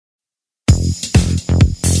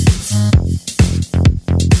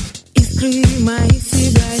искры моих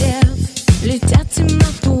сигарет летят в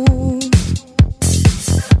темноту.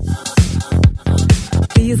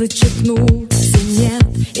 Ты зачеркнул все нет,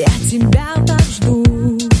 я тебя так жду.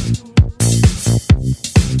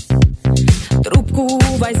 Трубку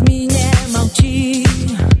возьми, не молчи.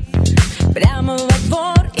 Прямо во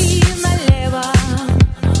двор и налево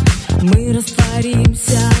мы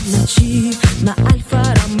растворимся в ночи на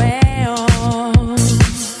Альфа-Ромео.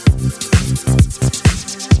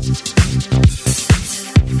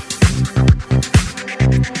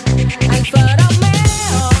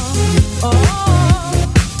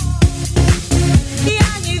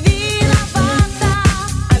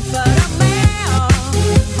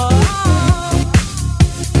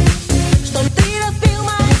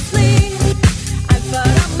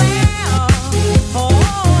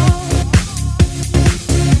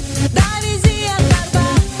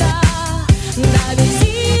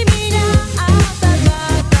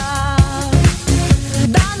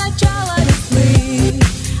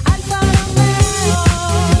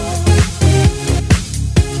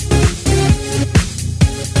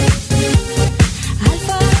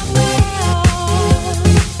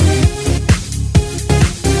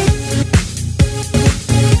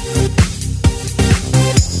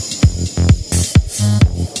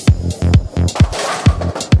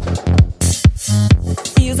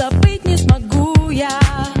 Забыть не смогу я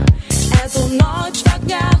эту ночь в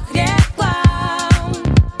огнях реклам,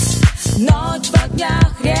 ночь в огнях